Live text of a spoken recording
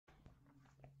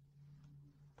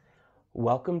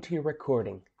Welcome to your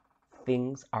recording.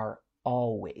 Things are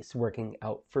always working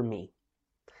out for me.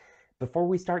 Before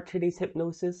we start today's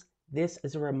hypnosis, this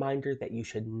is a reminder that you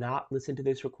should not listen to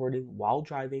this recording while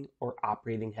driving or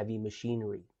operating heavy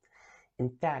machinery. In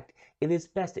fact, it is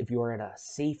best if you are in a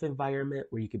safe environment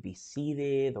where you could be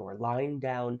seated or lying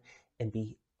down and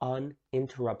be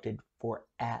uninterrupted for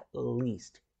at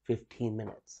least 15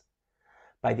 minutes.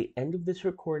 By the end of this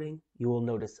recording, you will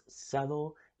notice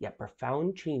subtle yet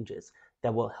profound changes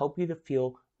that will help you to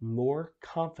feel more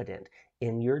confident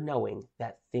in your knowing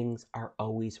that things are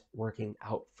always working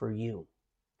out for you.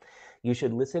 You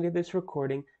should listen to this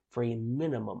recording for a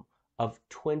minimum of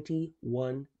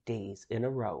 21 days in a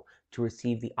row to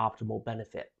receive the optimal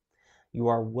benefit. You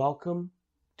are welcome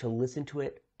to listen to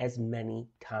it as many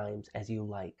times as you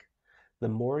like. The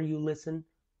more you listen,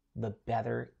 the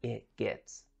better it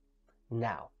gets.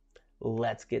 Now,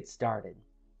 let's get started.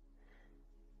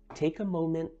 Take a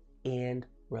moment and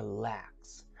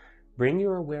relax. Bring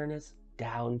your awareness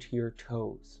down to your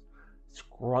toes.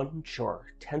 Scrunch or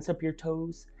tense up your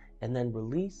toes and then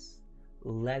release,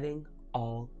 letting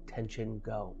all tension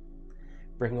go.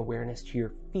 Bring awareness to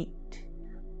your feet.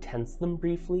 Tense them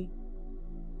briefly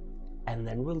and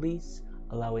then release,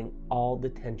 allowing all the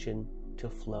tension to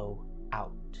flow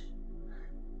out.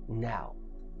 Now,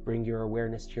 bring your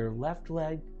awareness to your left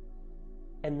leg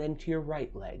and then to your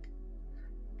right leg.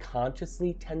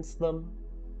 Consciously tense them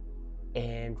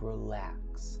and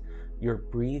relax. Your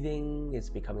breathing is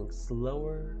becoming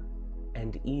slower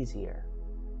and easier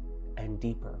and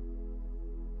deeper.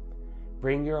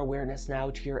 Bring your awareness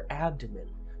now to your abdomen.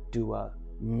 Do a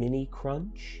mini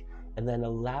crunch and then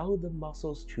allow the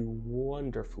muscles to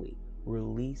wonderfully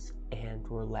release and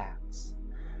relax.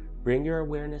 Bring your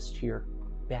awareness to your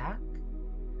back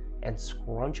and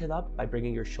scrunch it up by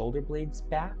bringing your shoulder blades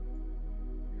back.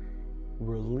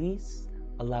 Release,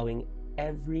 allowing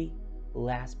every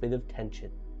last bit of tension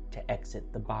to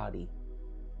exit the body.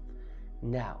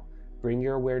 Now, bring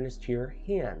your awareness to your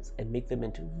hands and make them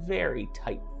into very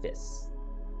tight fists.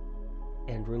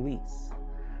 And release.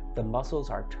 The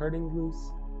muscles are turning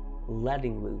loose,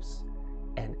 letting loose,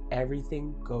 and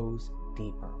everything goes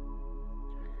deeper.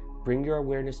 Bring your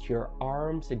awareness to your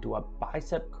arms and do a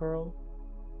bicep curl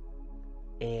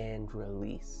and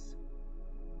release.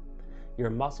 Your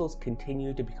muscles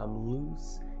continue to become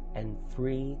loose and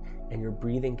free, and your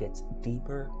breathing gets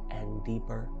deeper and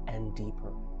deeper and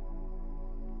deeper.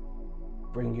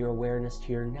 Bring your awareness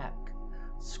to your neck.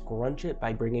 Scrunch it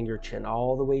by bringing your chin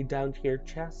all the way down to your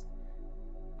chest,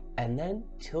 and then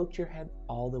tilt your head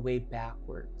all the way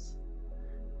backwards.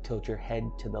 Tilt your head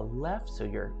to the left so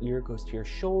your ear goes to your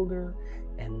shoulder,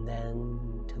 and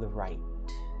then to the right.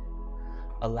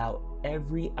 Allow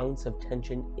every ounce of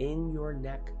tension in your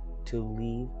neck to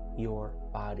leave your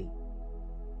body.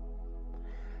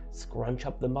 Scrunch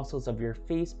up the muscles of your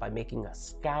face by making a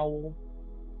scowl,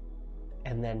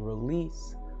 and then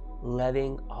release,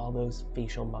 letting all those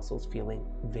facial muscles feeling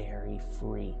very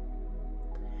free.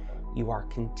 You are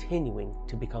continuing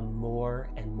to become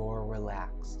more and more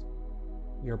relaxed.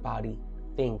 Your body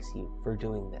thanks you for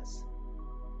doing this.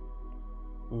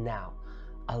 Now,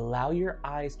 allow your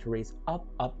eyes to raise up,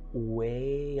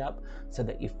 way up, so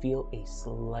that you feel a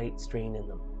slight strain in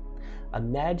them.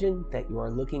 Imagine that you are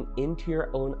looking into your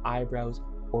own eyebrows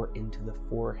or into the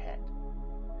forehead.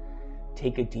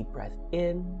 Take a deep breath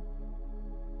in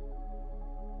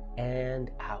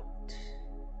and out.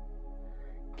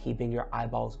 Keeping your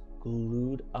eyeballs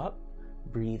glued up,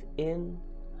 breathe in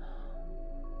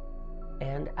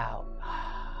and out.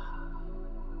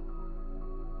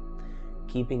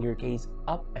 Keeping your gaze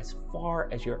up as far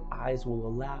as your eyes will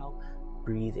allow,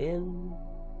 breathe in.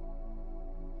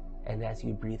 And as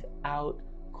you breathe out,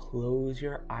 close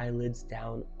your eyelids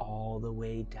down all the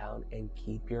way down and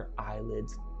keep your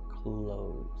eyelids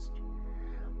closed.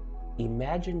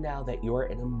 Imagine now that you're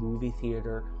in a movie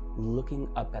theater looking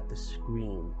up at the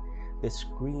screen. The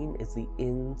screen is the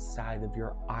inside of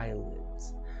your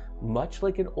eyelids. Much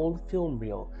like an old film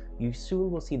reel, you soon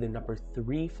will see the number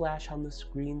 3 flash on the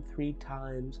screen 3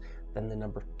 times, then the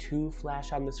number 2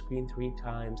 flash on the screen 3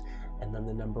 times, and then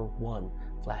the number 1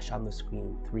 flash on the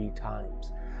screen 3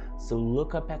 times. So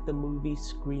look up at the movie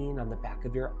screen on the back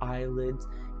of your eyelids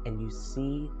and you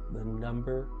see the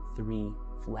number 3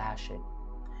 flashing.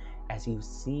 As you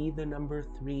see the number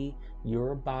 3,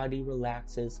 your body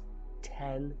relaxes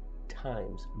 10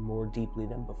 times more deeply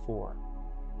than before.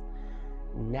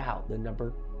 Now the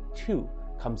number 2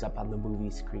 comes up on the movie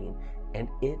screen and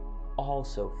it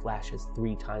also flashes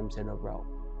 3 times in a row.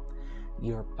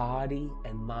 Your body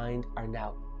and mind are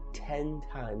now 10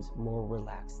 times more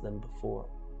relaxed than before.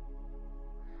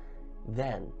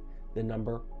 Then the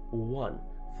number 1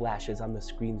 flashes on the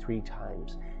screen 3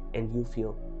 times, and you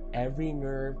feel every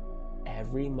nerve,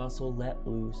 every muscle let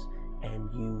loose, and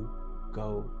you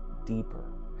go deeper.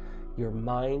 Your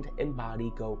mind and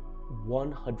body go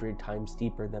 100 times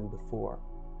deeper than before.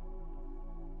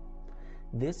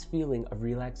 This feeling of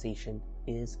relaxation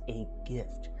is a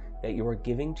gift that you are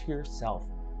giving to yourself,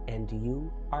 and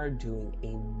you are doing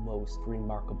a most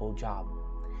remarkable job.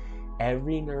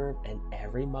 Every nerve and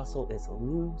every muscle is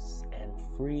loose and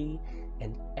free,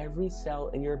 and every cell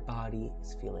in your body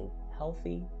is feeling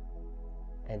healthy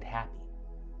and happy.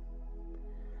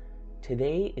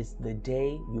 Today is the day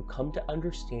you come to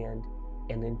understand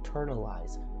and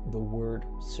internalize the word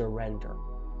surrender.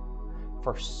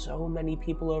 For so many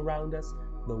people around us,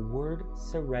 the word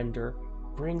surrender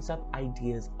brings up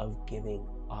ideas of giving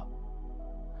up.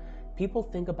 People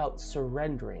think about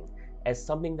surrendering as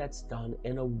something that's done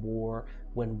in a war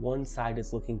when one side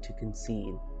is looking to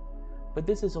concede. But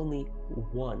this is only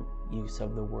one use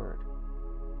of the word.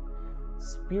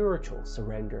 Spiritual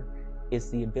surrender is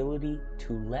the ability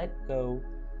to let go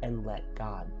and let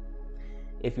God.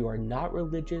 If you are not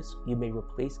religious, you may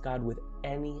replace God with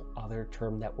any other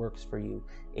term that works for you,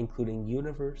 including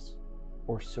universe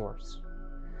or source.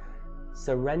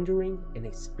 Surrendering in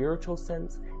a spiritual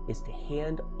sense is to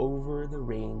hand over the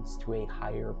reins to a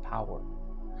higher power.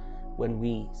 When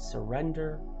we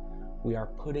surrender, we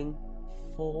are putting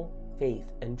full faith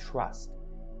and trust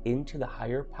into the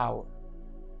higher power,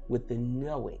 with the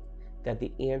knowing that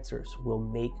the answers will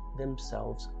make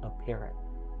themselves apparent.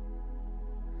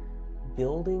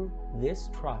 Building this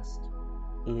trust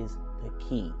is the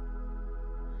key.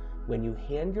 When you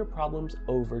hand your problems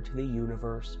over to the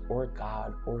universe or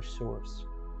God or source,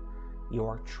 you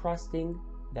are trusting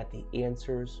that the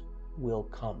answers will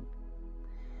come.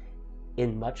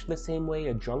 In much the same way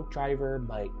a drunk driver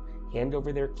might hand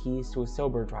over their keys to a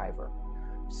sober driver,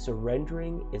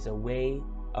 surrendering is a way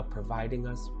of providing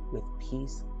us with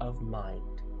peace of mind.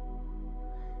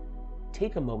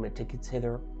 Take a moment to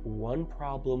consider one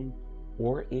problem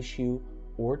or issue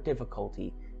or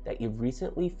difficulty that you've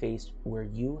recently faced where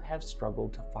you have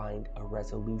struggled to find a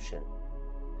resolution.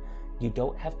 You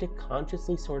don't have to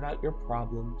consciously sort out your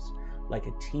problems like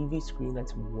a TV screen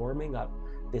that's warming up.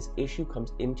 This issue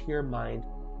comes into your mind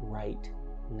right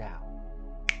now.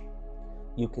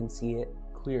 You can see it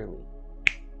clearly.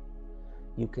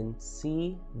 You can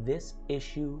see this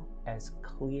issue as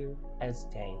clear as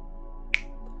day.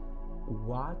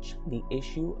 Watch the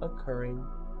issue occurring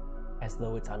as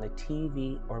though it's on a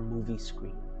TV or movie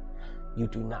screen. You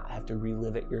do not have to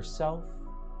relive it yourself.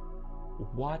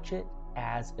 Watch it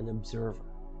as an observer.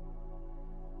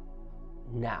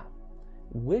 Now,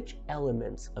 which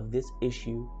elements of this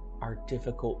issue are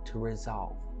difficult to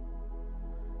resolve?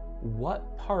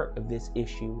 What part of this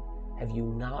issue have you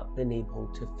not been able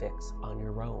to fix on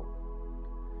your own?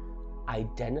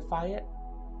 Identify it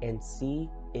and see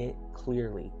it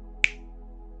clearly.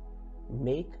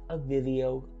 Make a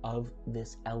video of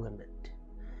this element.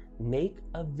 Make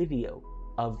a video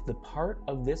of the part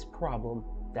of this problem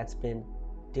that's been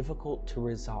difficult to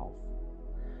resolve.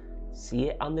 See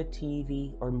it on the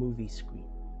TV or movie screen.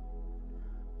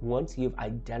 Once you've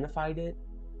identified it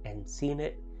and seen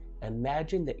it,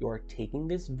 imagine that you are taking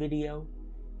this video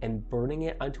and burning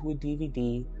it onto a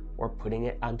DVD or putting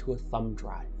it onto a thumb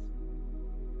drive.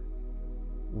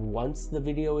 Once the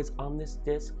video is on this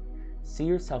disc, see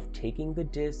yourself taking the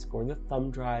disc or the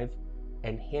thumb drive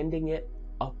and handing it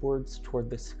upwards toward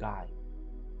the sky.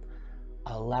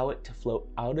 Allow it to float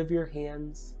out of your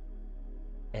hands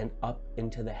and up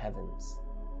into the heavens.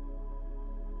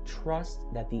 Trust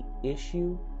that the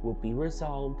issue will be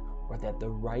resolved or that the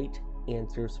right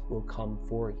answers will come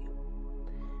for you.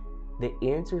 The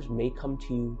answers may come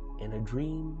to you in a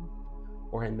dream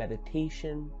or in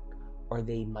meditation, or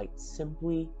they might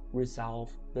simply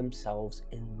resolve themselves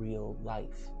in real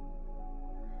life.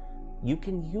 You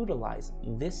can utilize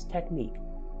this technique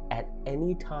at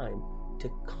any time to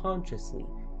consciously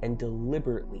and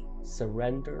deliberately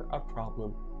surrender a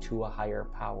problem to a higher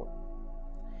power.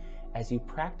 As you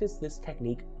practice this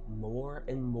technique more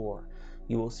and more,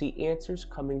 you will see answers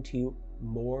coming to you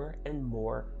more and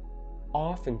more,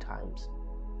 oftentimes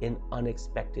in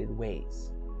unexpected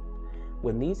ways.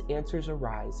 When these answers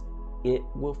arise, it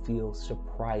will feel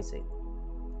surprising.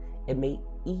 It may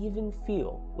even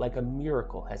feel like a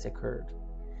miracle has occurred.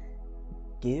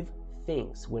 Give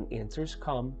thanks when answers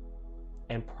come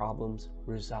and problems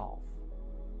resolve.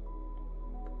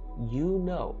 You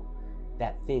know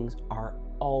that things are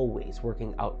always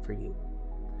working out for you.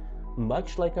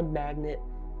 Much like a magnet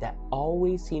that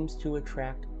always seems to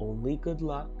attract only good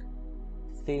luck,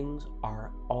 things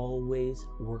are always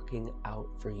working out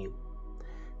for you.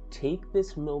 Take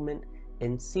this moment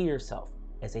and see yourself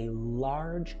as a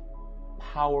large,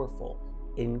 powerful,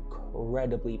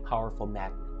 incredibly powerful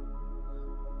magnet.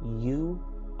 You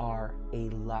are a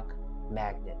luck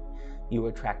magnet. You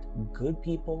attract good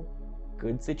people,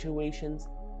 good situations,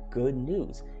 good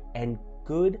news, and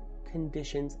good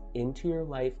conditions into your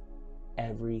life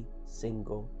every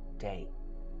single day.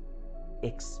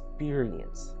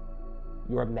 Experience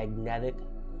your magnetic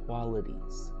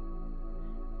qualities.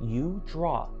 You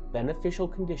draw beneficial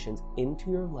conditions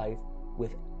into your life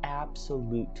with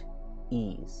absolute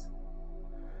ease.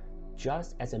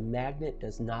 Just as a magnet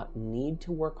does not need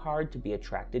to work hard to be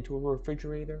attracted to a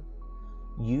refrigerator,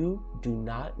 you do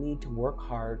not need to work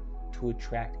hard to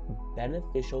attract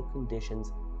beneficial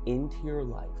conditions into your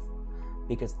life,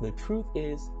 because the truth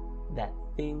is that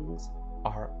things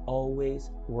are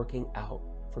always working out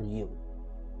for you.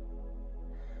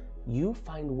 You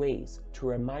find ways to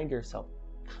remind yourself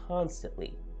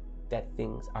constantly that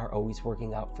things are always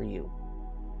working out for you.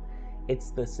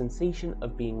 It's the sensation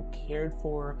of being cared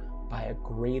for by a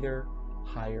greater,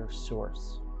 higher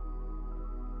source.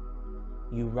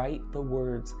 You write the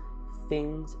words,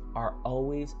 "Things are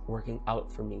always working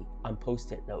out for me," on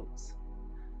Post-it notes.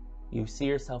 You see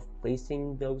yourself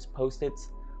placing those Post-its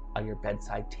on your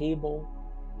bedside table,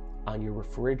 on your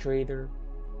refrigerator,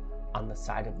 on the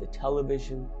side of the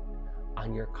television,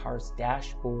 on your car's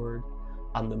dashboard,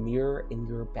 on the mirror in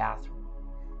your bathroom.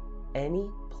 Any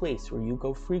place where you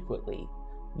go frequently,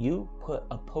 you put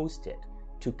a Post-it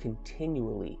to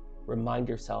continually remind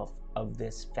yourself of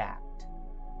this fact.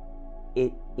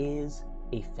 It is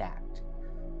a fact.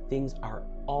 Things are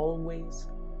always,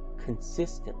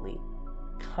 consistently,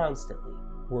 constantly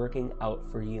working out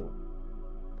for you.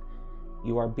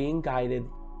 You are being guided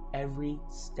every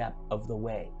step of the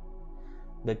way.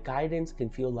 The guidance can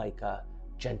feel like a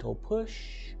gentle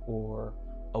push or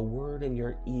a word in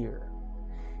your ear.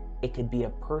 It could be a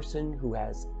person who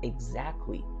has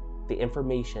exactly the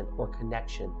information or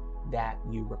connection that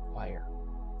you require.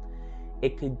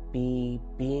 It could be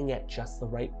being at just the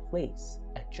right place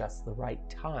at just the right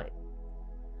time.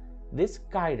 This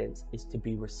guidance is to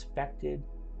be respected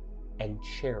and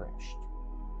cherished.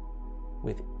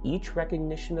 With each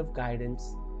recognition of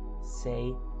guidance,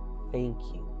 say thank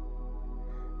you.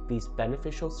 These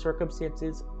beneficial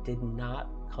circumstances did not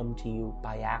come to you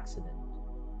by accident.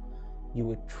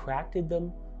 You attracted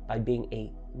them by being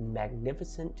a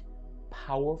magnificent,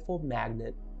 powerful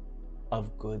magnet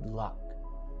of good luck.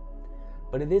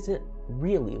 But it isn't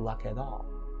really luck at all,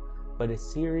 but a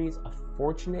series of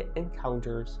fortunate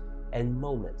encounters and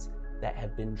moments that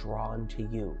have been drawn to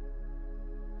you.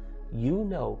 You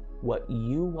know what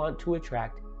you want to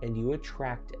attract, and you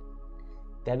attract it.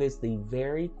 That is the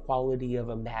very quality of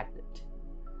a magnet.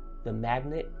 The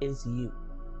magnet is you.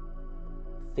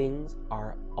 Things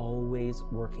are always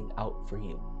working out for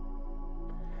you.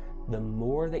 The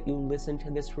more that you listen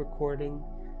to this recording,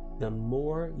 the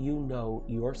more you know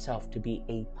yourself to be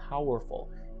a powerful,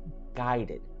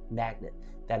 guided magnet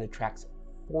that attracts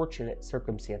fortunate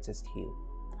circumstances to you.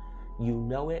 You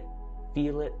know it,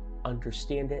 feel it,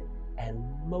 understand it, and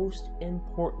most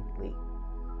importantly,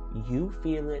 you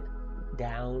feel it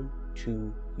down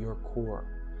to your core.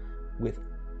 With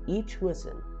each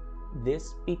listen,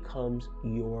 this becomes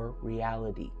your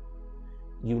reality.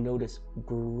 You notice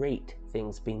great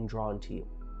things being drawn to you.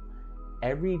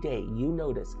 Every day you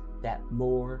notice that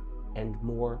more and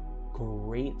more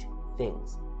great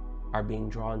things are being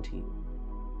drawn to you.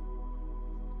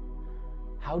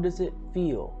 How does it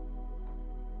feel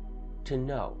to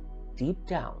know deep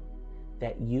down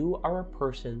that you are a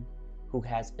person who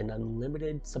has an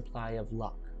unlimited supply of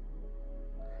luck?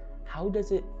 How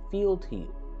does it feel to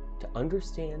you to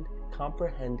understand,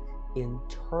 comprehend,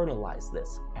 internalize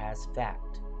this as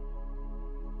fact?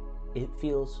 It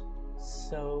feels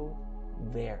so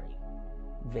very,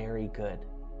 very good.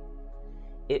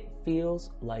 It feels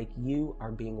like you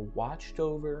are being watched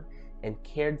over and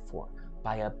cared for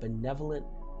by a benevolent,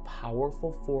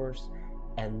 powerful force,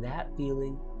 and that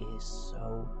feeling is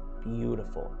so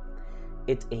beautiful.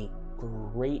 It's a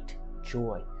great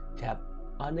joy to have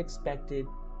unexpected,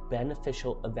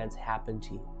 beneficial events happen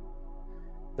to you.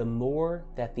 The more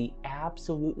that the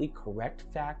absolutely correct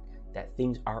fact that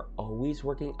things are always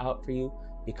working out for you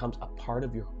becomes a part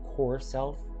of your core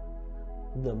self,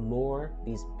 the more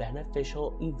these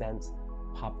beneficial events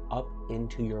pop up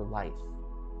into your life.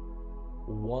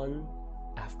 One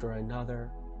after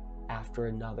another, after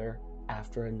another,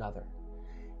 after another.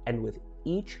 And with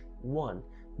each one,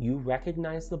 you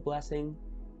recognize the blessing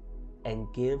and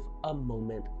give a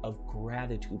moment of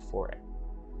gratitude for it.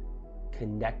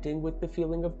 Connecting with the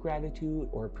feeling of gratitude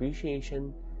or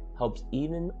appreciation helps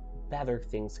even better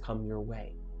things come your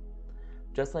way.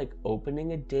 Just like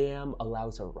opening a dam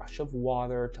allows a rush of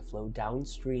water to flow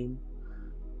downstream,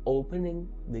 opening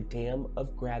the dam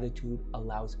of gratitude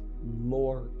allows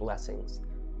more blessings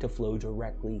to flow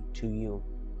directly to you.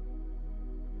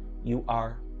 You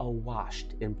are awash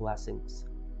in blessings.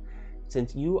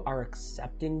 Since you are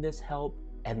accepting this help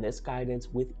and this guidance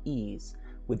with ease,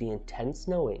 with the intense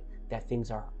knowing that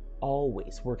things are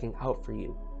always working out for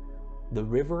you, the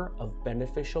river of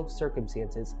beneficial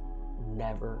circumstances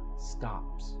never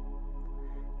stops.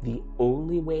 The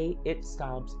only way it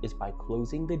stops is by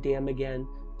closing the dam again,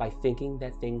 by thinking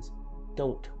that things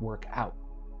don't work out.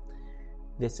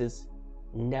 This is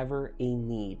never a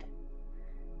need.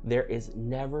 There is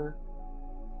never,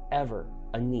 ever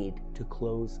a need to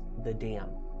close the dam.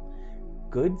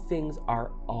 Good things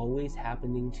are always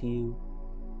happening to you.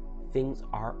 Things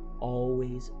are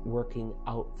always working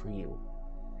out for you.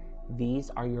 These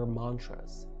are your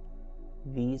mantras.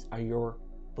 These are your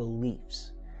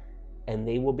beliefs. And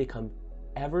they will become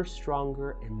ever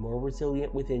stronger and more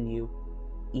resilient within you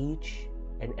each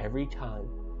and every time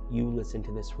you listen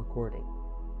to this recording.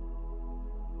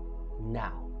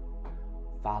 Now,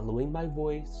 following my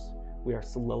voice, we are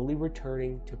slowly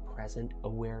returning to present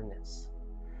awareness.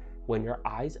 When your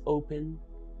eyes open,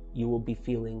 you will be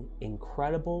feeling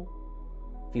incredible,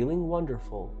 feeling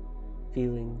wonderful,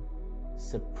 feeling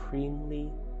supremely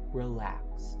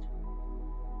relaxed.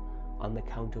 On the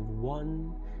count of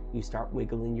 1, you start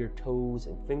wiggling your toes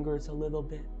and fingers a little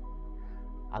bit.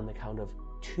 On the count of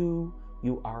 2,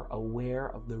 you are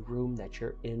aware of the room that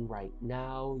you're in right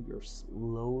now. You're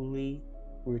slowly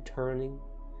returning.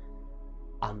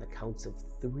 On the counts of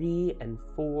 3 and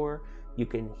 4, you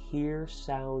can hear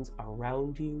sounds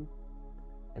around you.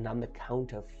 And on the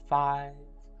count of 5,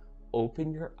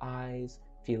 open your eyes,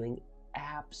 feeling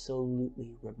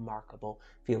absolutely remarkable,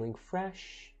 feeling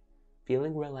fresh,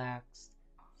 feeling relaxed,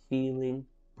 feeling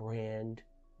brand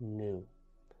new.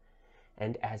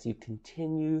 And as you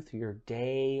continue through your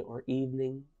day or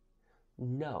evening,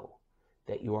 know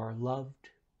that you are loved,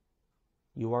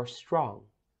 you are strong,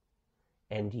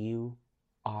 and you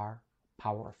are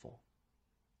powerful.